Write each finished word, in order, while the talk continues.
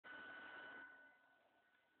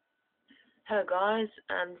Hello guys,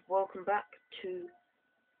 and welcome back to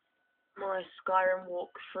my Skyrim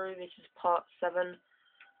walkthrough. This is part 7.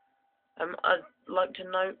 I'd like to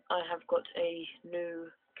note I have got a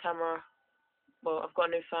new camera. Well, I've got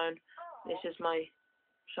a new phone. This is my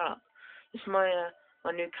This is my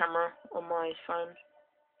new camera on my phone.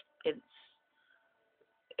 It's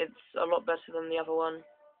a lot better than the other one.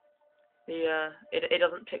 It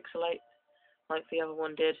doesn't pixelate like the other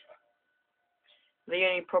one did. The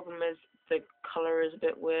only problem is the color is a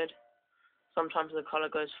bit weird. Sometimes the color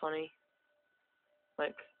goes funny.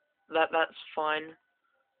 Like that's fine.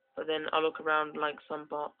 But then I look around, like some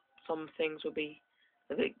things will be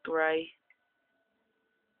a bit grey,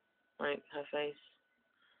 like her face.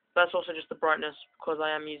 That's also just the brightness, because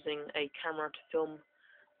I am using a camera to film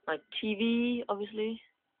my TV, obviously.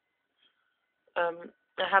 I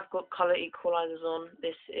have got color equalizers on.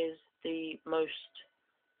 This is the most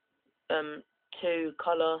 2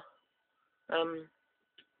 color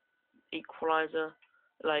equalizer,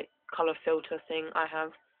 like color filter thing I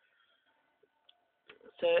have.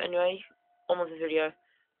 So anyway, on with the video.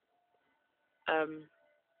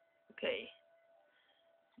 Okay.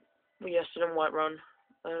 We are still in Whiterun.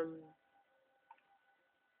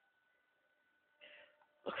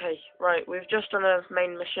 Okay, right, we've just done a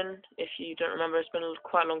main mission. If you don't remember, it's been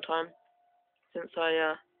quite a long time since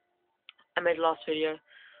I made the last video.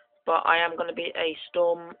 But I am going to be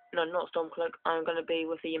not Stormcloak, I'm going to be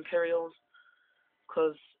with the Imperials,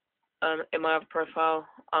 because in my other profile,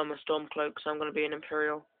 I'm a Stormcloak, so I'm going to be an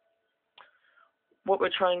Imperial. What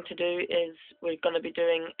we're trying to do is, we're going to be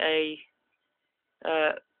doing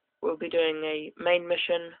we'll be doing a main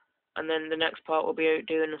mission, and then the next part we'll be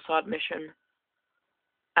doing a side mission,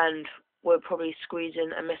 and we'll probably squeeze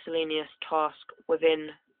in a miscellaneous task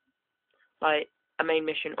within, like, a main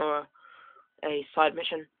mission or a side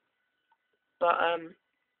mission. But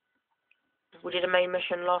we did a main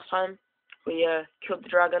mission last time. We killed the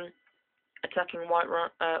dragon, attacking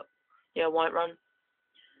Whiterun.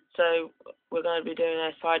 So we're going to be doing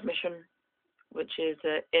a side mission, which is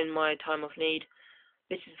in my time of need.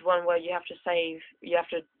 This is one where you have to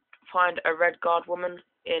find a red guard woman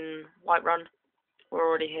in Whiterun. We're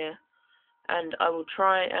already here. And I will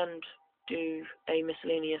try and do a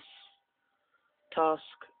miscellaneous task.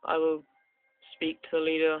 I will speak to the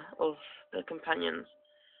leader of the companions.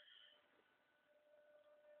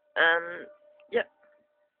 Yep.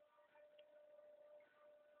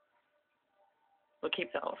 We'll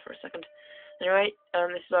keep that off for a second. Anyway,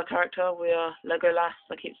 this is our character. We are Legolas.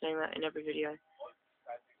 I keep saying that in every video.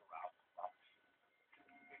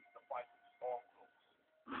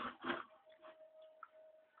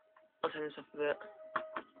 I'll turn this off a bit.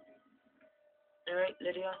 Alright,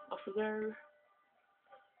 Lydia, off we go.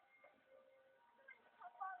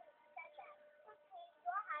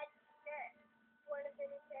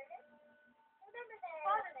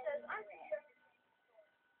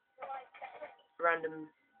 Random.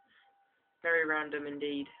 Very random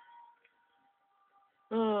indeed.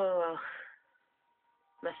 Oh,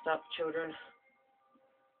 messed up children.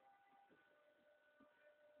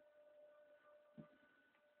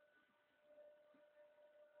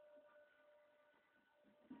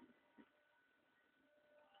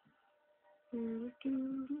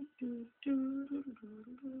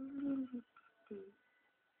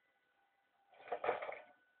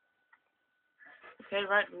 Okay,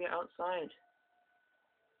 right, we're outside.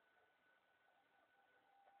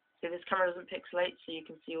 See, this camera doesn't pixelate, so you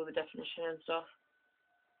can see all the definition and stuff.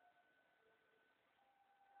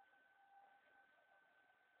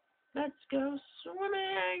 Let's go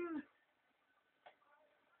swimming!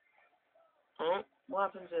 Oh, what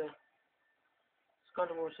happens here? It's gone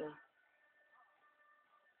to water.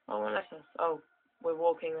 Oh, let us. Oh, we're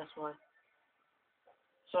walking, that's why.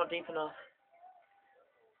 It's not deep enough.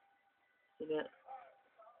 Is it?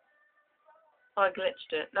 Oh, I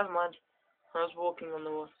glitched it. Never mind. I was walking on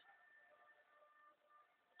the water.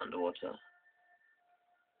 Underwater.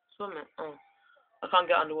 Swimming. Oh. I can't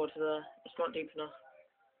get underwater there. It's not deep enough.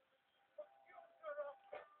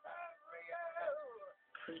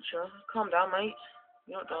 Creature. Calm down, mate.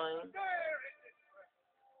 You're not dying.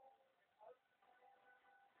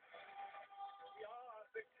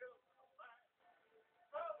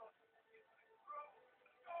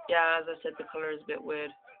 Yeah, as I said, the colour is a bit weird.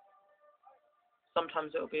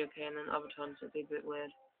 Sometimes it'll be okay, and then other times it'll be a bit weird.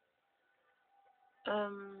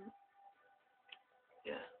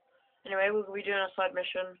 Yeah. Anyway, we'll be doing a side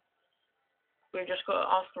mission. We've just got to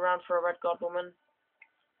ask around for a red guard woman.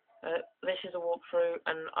 This is a walkthrough,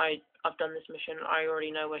 and I've done this mission. I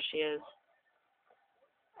already know where she is.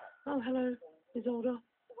 Oh, hello, Isolde.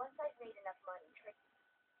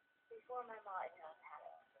 before my ma and Tom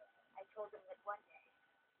happened, I told them that one day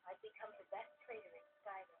I'd become the best trader in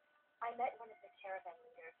Skyrim. I met one of the caravan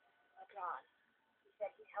leaders, John. He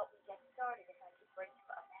said he'd help me get started if I could bring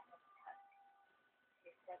him a mammoth tusk.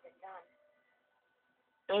 Easier said than done.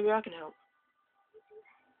 Maybe I can help. You do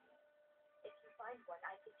that. If you find one,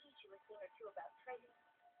 I could teach you a thing or two about trading.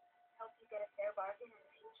 Help you get a fair bargain in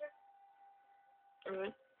the future.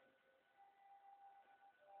 Alright.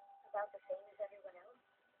 About the same as everyone else.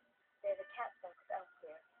 They're the cat folks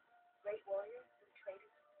elsewhere. Great warriors and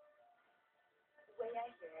traders. The way I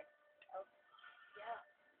hear it, yeah,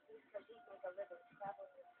 these Khajiit make a living traveling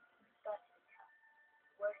with Scots and tough.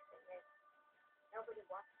 Worse than this. Nobody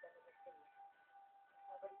wants them in the cities.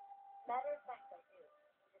 Nobody. Matter of fact, I do.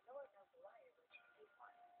 The Lord knows a liar when she sees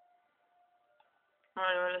one.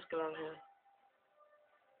 Alright, let's go over here.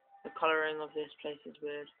 The colouring of this place is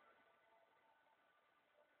weird.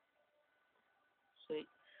 Sweet.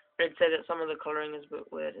 I'd say that some of the colouring is a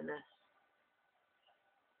bit weird in this.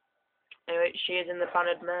 Anyway, she is in the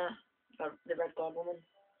Bannered Mare, the red guard woman.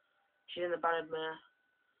 She's in the Bannered Mare.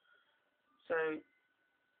 So,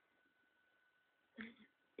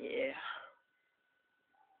 yeah.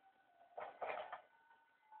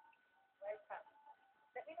 Welcome.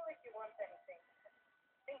 Let me know if you want anything.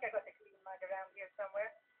 I think I got the clean mug around here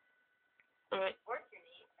somewhere. Alright. Work you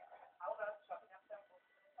need. How about chopping up some wood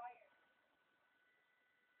for the fire?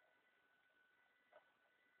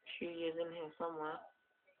 She is in here somewhere.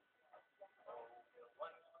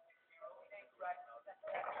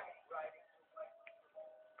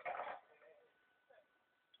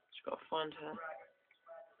 Just gotta find her.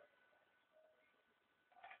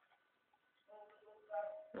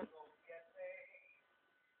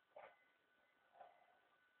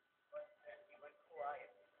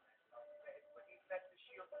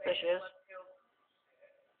 There she is.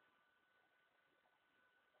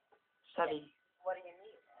 Sally. What do you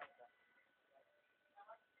need?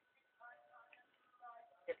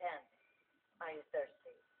 Depends. Are you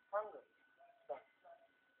thirsty? Hungry?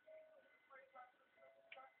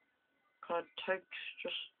 Can I take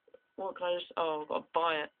just... What can I just... Oh, I've got to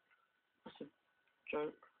buy it. That's a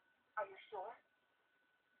joke. Are you sure?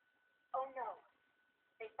 Oh no.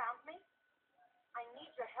 They found me? I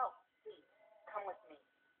need your help. Please, come with me.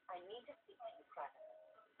 I need to speak to you privately.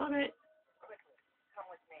 Okay. Quickly, come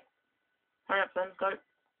with me. Hurry up then, go.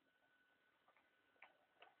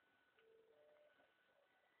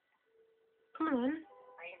 Come on then.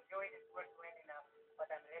 I enjoy this work well enough,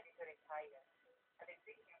 but I'm ready to retire. I've been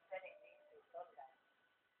thinking of sending these to Sunland.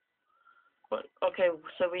 But, okay,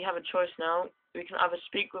 so we have a choice now. We can either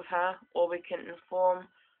speak with her, or we can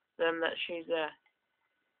inform them that she's there.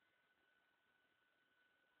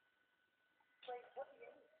 Wait, what do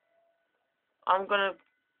you need? I'm gonna...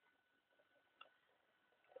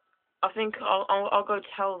 I think I'll go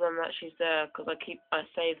tell them that she's there, because I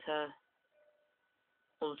saved her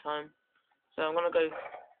all the time. So I'm gonna go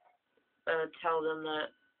tell them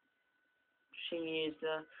that she is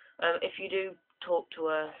there. If you do talk to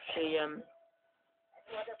her,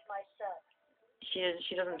 What of my shirt?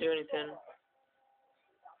 she doesn't do anything.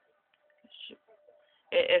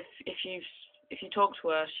 If you talk to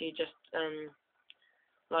her, she just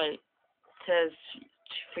like says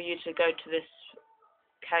for you to go to this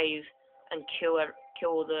cave and kill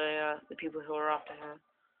all the people who are after her.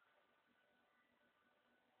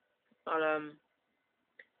 But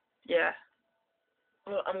yeah.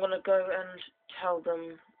 Well, I'm gonna go and tell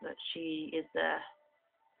them that she is there,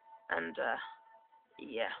 and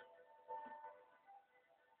yeah,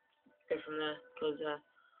 go from there, because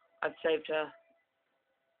I've saved her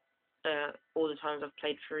all the times I've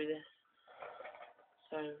played through this,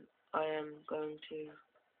 so I am going to,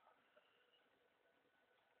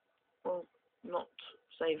 well, not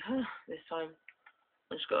save her this time.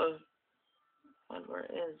 I just gotta find where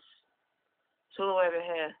it is. It's all the way over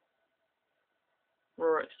here.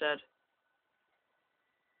 Rorik's dead.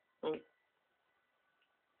 Oh.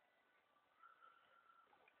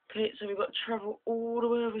 Okay, so we've got to travel all the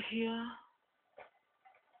way over here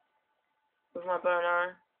with my bow and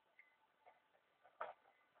arrow.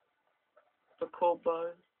 The cool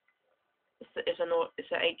bow. It's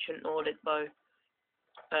an ancient Nordic bow.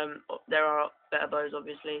 There are better bows,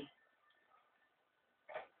 obviously,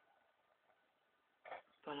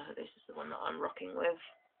 but this is the one that I'm rocking with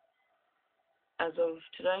as of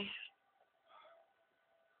today,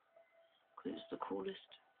 because it's the coolest.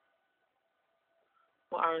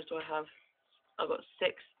 What arrows do I have? I've got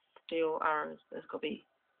 6 steel arrows. There's got to be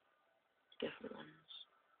different ones.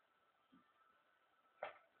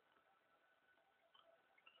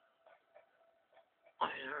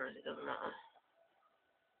 Iron arrows, it doesn't matter.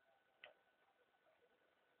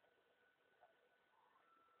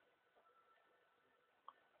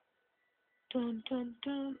 Dun dun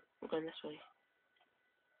dun. We're going this way.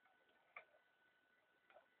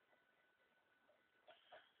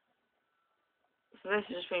 So this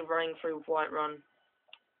is just me running through Whiterun.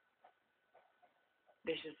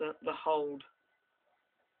 This is the hold.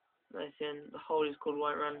 That's in the hold is called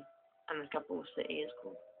Whiterun, and the capital city is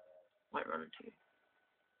called Whiterun too.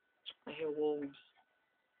 I hear wolves.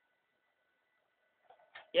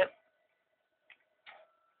 Yep.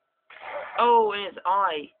 Oh, in his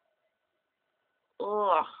eye.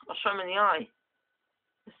 Ugh, I'll show him in the eye.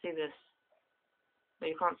 Let's see this. No,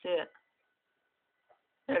 you can't see it.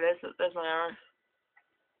 There it is. There's my arrow.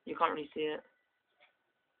 You can't really see it.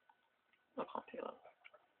 I can't pick it up.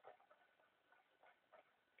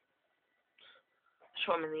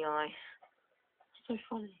 Shot him in the eye. So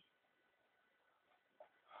funny.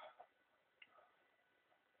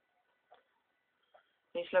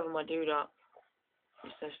 I need to level my dude up.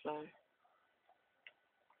 He's so slow.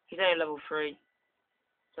 He's only level 3,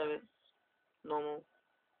 so it's normal.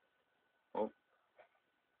 Oh.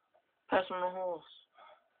 Person on a horse.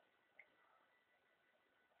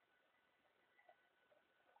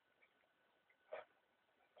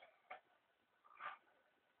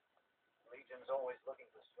 Legion's always looking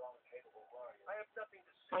for strong, capable warriors. I have nothing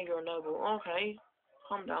to say. Oh, you're a noble. Okay.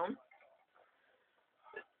 Calm down.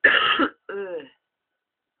 Ugh.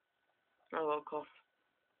 I got a cough.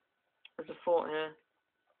 There's a fort here.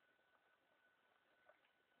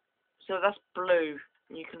 So that's blue.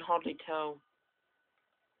 You can hardly tell.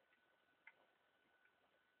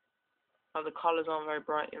 Like the colours aren't very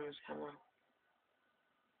bright in this camera.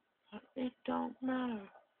 But it don't matter.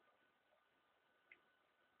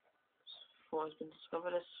 This fort has been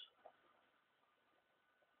discovered. Let's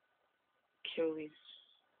kill these.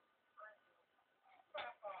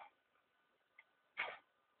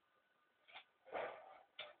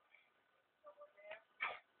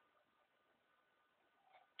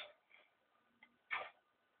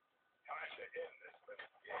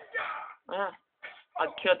 Yeah. I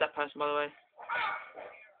killed that person, by the way.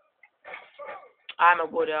 I'm a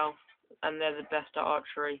wood elf, and they're the best at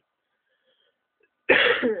archery.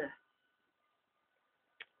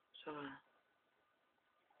 So,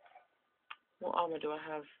 what armor do I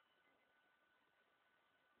have?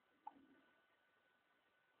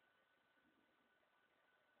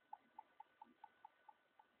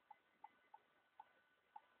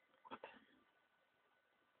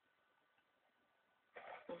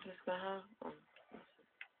 What's this gonna have? Oh.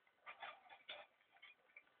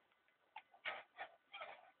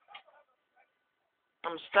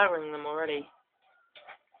 I'm staggering them already.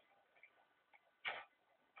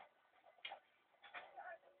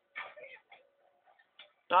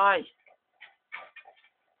 Die!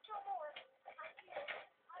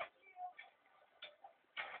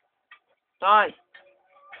 Die!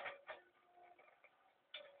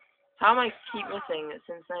 How am I keep missing? It's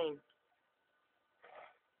insane.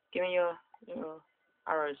 Give me your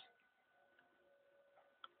arrows.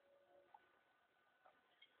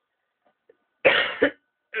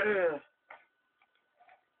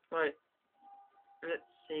 Right. Let's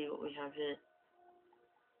see what we have here.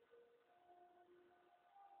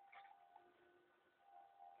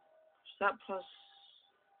 So that plus...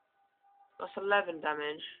 That's 11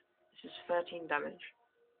 damage. This is 13 damage.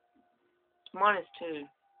 It's minus 2.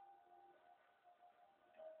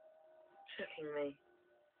 Checking me.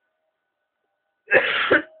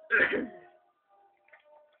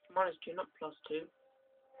 Minus 2, not plus 2. You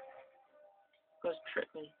guys trick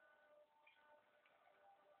me.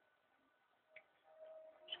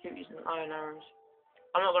 Just keep using iron arrows.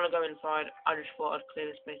 I'm not gonna go inside. I just thought I'd clear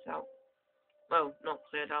this place out. Well, not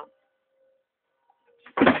cleared out.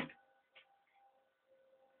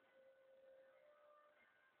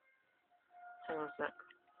 Hang on a sec.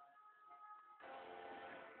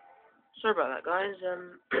 Sorry about that, guys.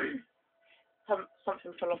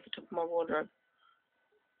 Something fell off the top of my wardrobe.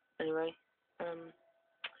 Anyway,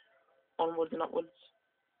 onwards and upwards.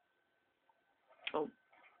 Oh.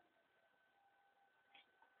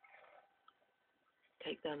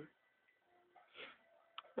 Take them.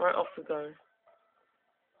 Right, off we go.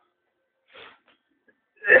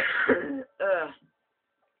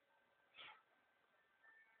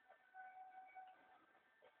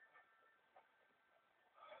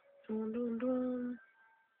 Dun, dun, dun.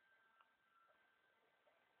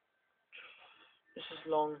 This is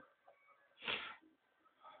long.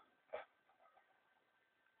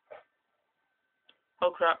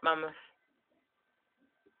 Oh crap, mammoth.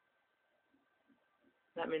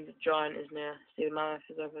 That means the giant is near. See, the mammoth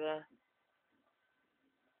is over there.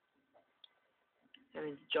 That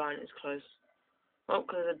means the giant is close. Oh,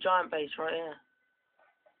 because there's a giant base right here.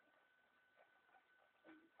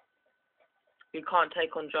 We can't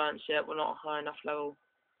take on giants yet. We're not high enough level.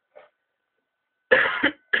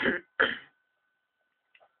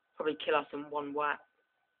 Probably kill us in one whack.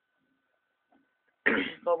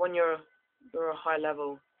 But when you're a high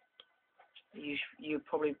level, you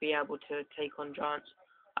probably be able to take on giants.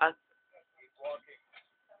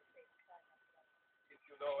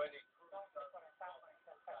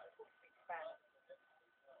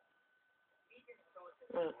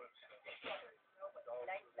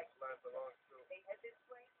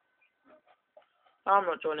 I'm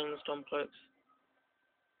not joining the Stormcloaks.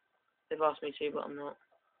 They've asked me to, but I'm not.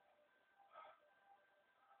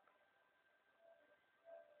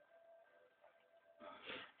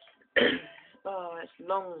 Oh, it's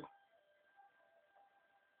long.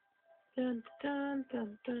 Dun dun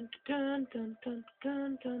dun dun dun dun dun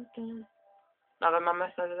dun dun dun. Another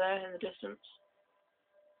mammoth over there in the distance.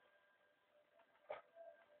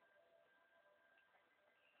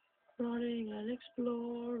 Running and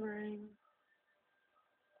exploring.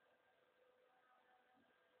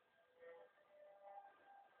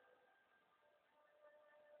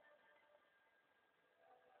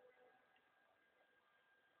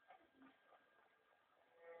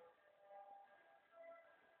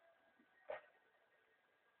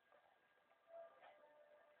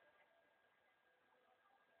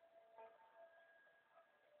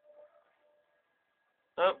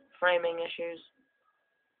 Oh, framing issues.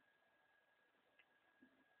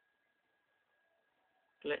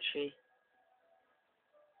 Glitchy.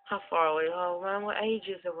 How far away? Oh man, we're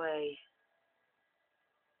ages away.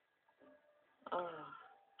 Oh,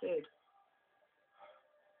 dude.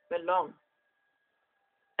 We're long.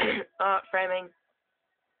 Framing.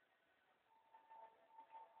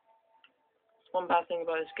 One bad thing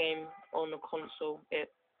about this game on the console,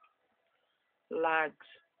 it lags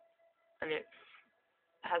and it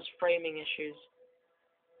has framing issues.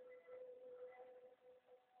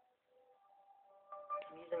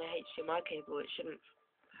 I'm using a HDMI cable, it shouldn't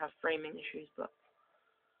have framing issues, but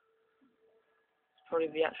it's probably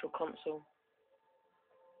the actual console.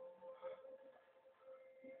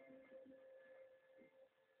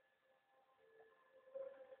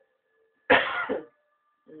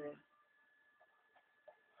 Yeah.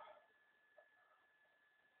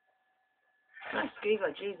 Nice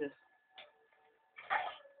Giga, Jesus.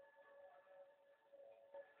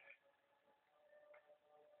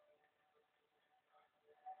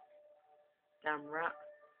 Damn rat.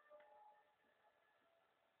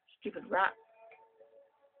 Stupid rat.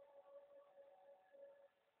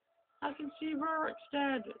 I can see Rorik's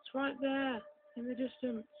dead. It's right there in the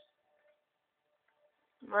distance.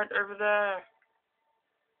 Right over there.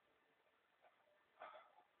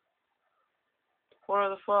 What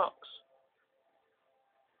the fox?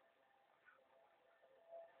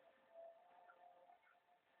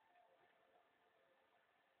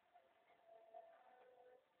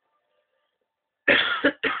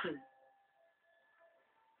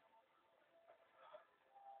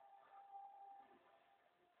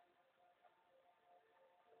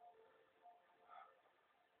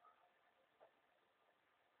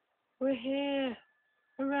 We're here.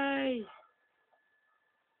 Hooray.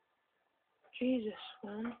 Jesus,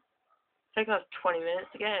 man. Take us 20 minutes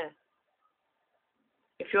to get here.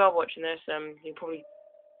 If you are watching this, you probably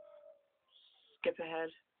skip ahead.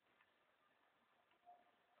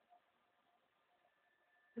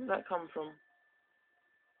 Where did that come from?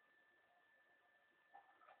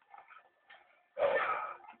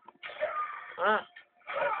 Ah.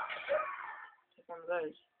 Take one of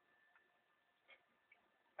those.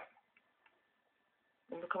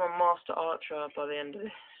 I'll become a master archer by the end of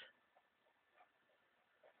this.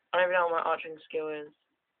 I don't even know what my archering skill is.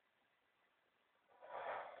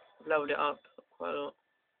 I've leveled it up quite a lot.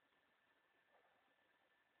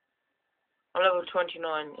 I'm level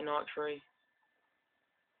 29 in archery.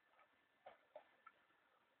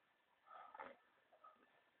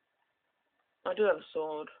 I do have a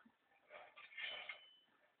sword.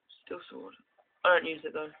 Steel sword. I don't use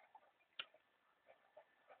it though.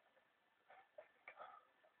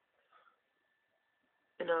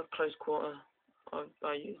 In a close quarter,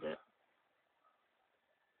 I use it.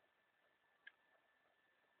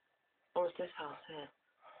 Oh, what's this house here?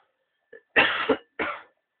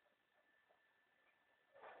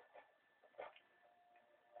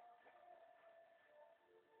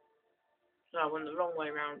 No, I went the wrong way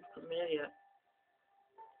around because I'm an idiot.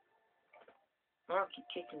 I keep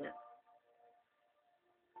kicking it.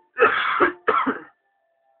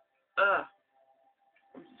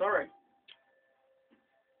 I'm sorry.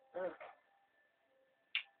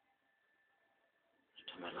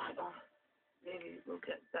 Just turn my light on. Maybe we'll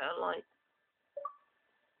get better light.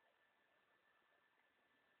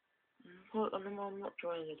 Well, I'm not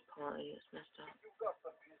joining this party. It's messed up. You've got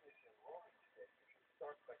some business in Rome today. You should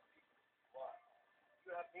start by speaking why.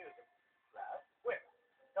 You have news of last? Where?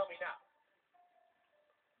 Tell me now.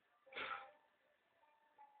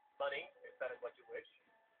 Money, if that is what you wish.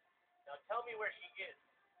 Now tell me where she is.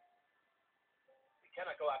 We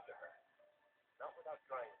cannot go after her. Not without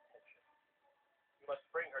drawing attention. You must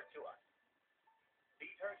bring her to us.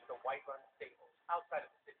 Lead her to the White Run stables, outside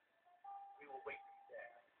of the city. We will wait for you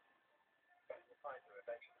there. We'll find her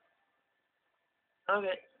eventually.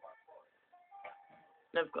 Okay.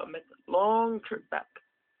 Now I've got to make a long trip back.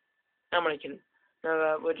 I'm only kidding.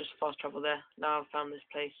 No, we'll just fast travel there. Now I've found this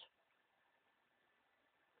place.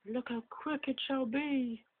 Look how quick it shall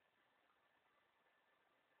be.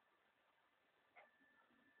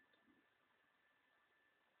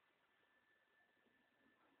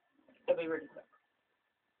 It'll be really quick.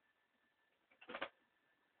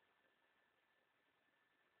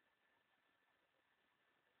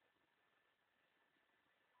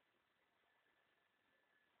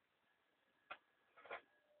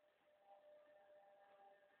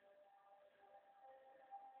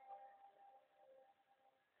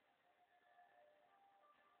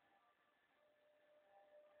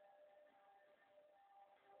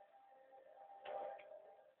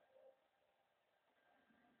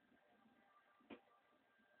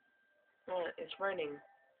 Right, it's raining.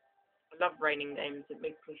 I love raining games. It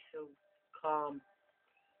makes me feel calm.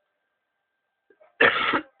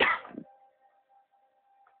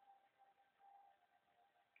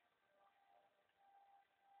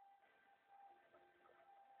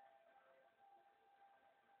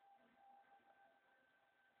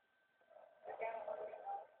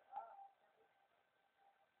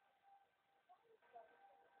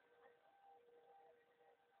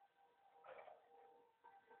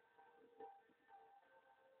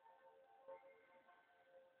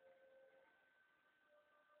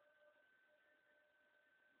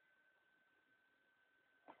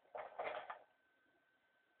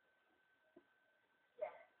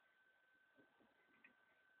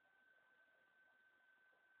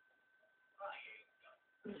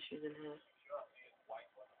 She's in here.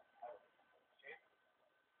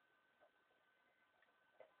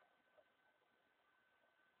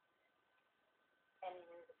 Any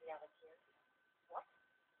news of the other here? What?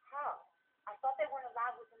 How? I thought they weren't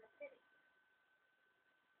allowed within the city.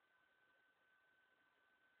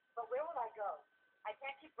 But where will I go? I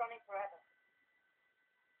can't keep running forever.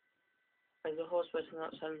 There's a horse waiting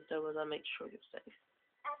outside the stables. I'll make sure you're safe.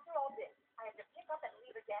 After all this, I have to pick up and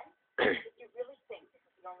leave again? If you really think this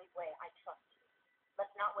is the only way, I trust you. Let's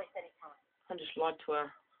not waste any time. I just lied to her.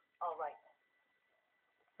 All right.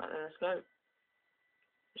 Right then, let's go.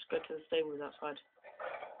 Just go to the stables outside.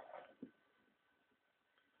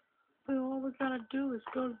 But all we gotta do is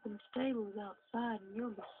go to the stables outside and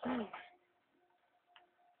you'll be safe.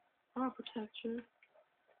 I'll protect you.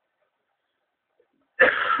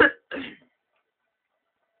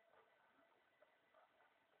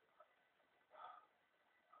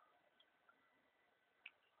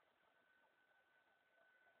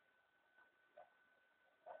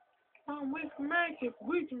 We can make it.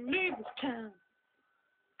 We can leave this town.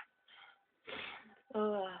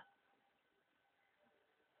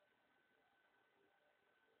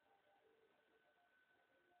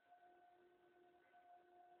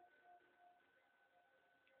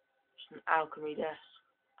 It's an alchemy desk.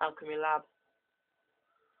 Alchemy lab.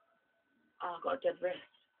 Oh, I've got a dead wrist.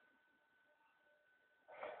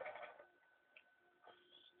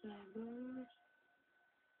 Stables.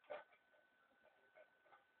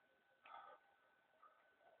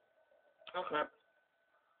 Okay.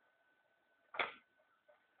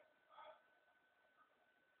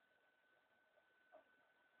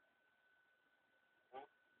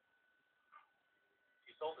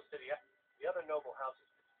 She sold the city. The other noble houses.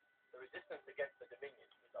 The resistance against the Dominion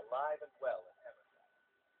is alive and well in heaven.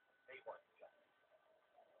 They want justice.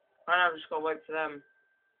 I'm just gonna wait for them.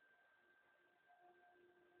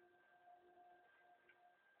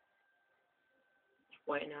 Just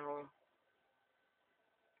wait an hour.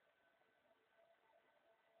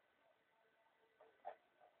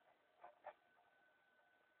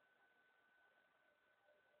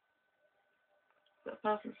 That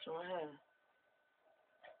person's still here.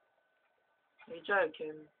 Are you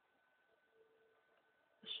joking?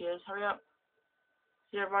 She is. Hurry up.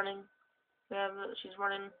 See her running. Yeah, look, she's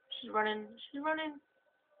running. She's running. She's running.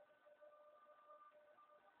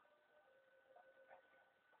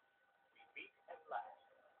 We meet at last.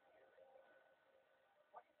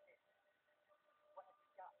 What is this? What have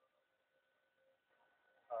you done?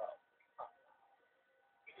 Oh, huh.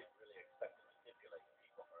 He didn't really expect to manipulate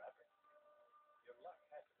people forever.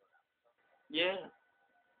 Yeah.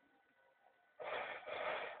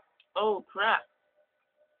 Oh, crap.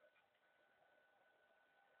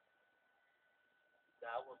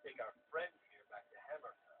 Now we'll take our friend here back to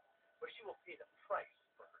Hammerfell, where she will pay the price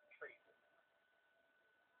for her treason.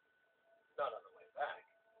 Not on the way back.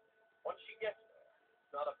 Once she gets there,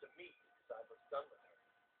 it's not up to me to decide what's done with her.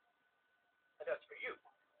 And as for you,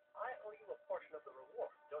 I owe you a portion of the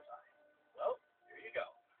reward, don't I? Well, here you go.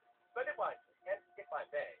 Spend it wisely, and if I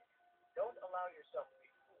may, don't allow yourself to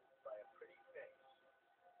be fooled by a pretty face.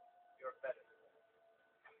 You're better than that.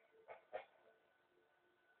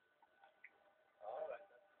 All right.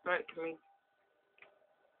 Right, can we...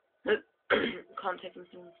 Can't take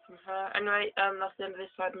anything from her. Anyway, that's the end of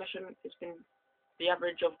this side mission. It's been the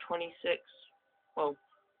average of 20 to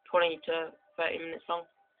 30 minutes long.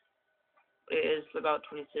 It is about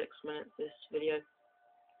 26 minutes, this video.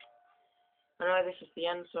 Anyway, this is the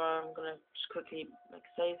end, so I'm gonna just quickly make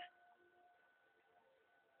a save.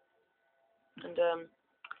 And,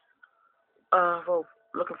 well,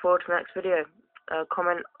 looking forward to the next video.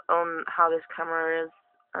 Comment on how this camera is.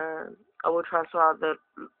 I will try and sort out the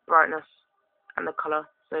brightness and the colour.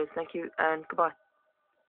 So thank you and goodbye.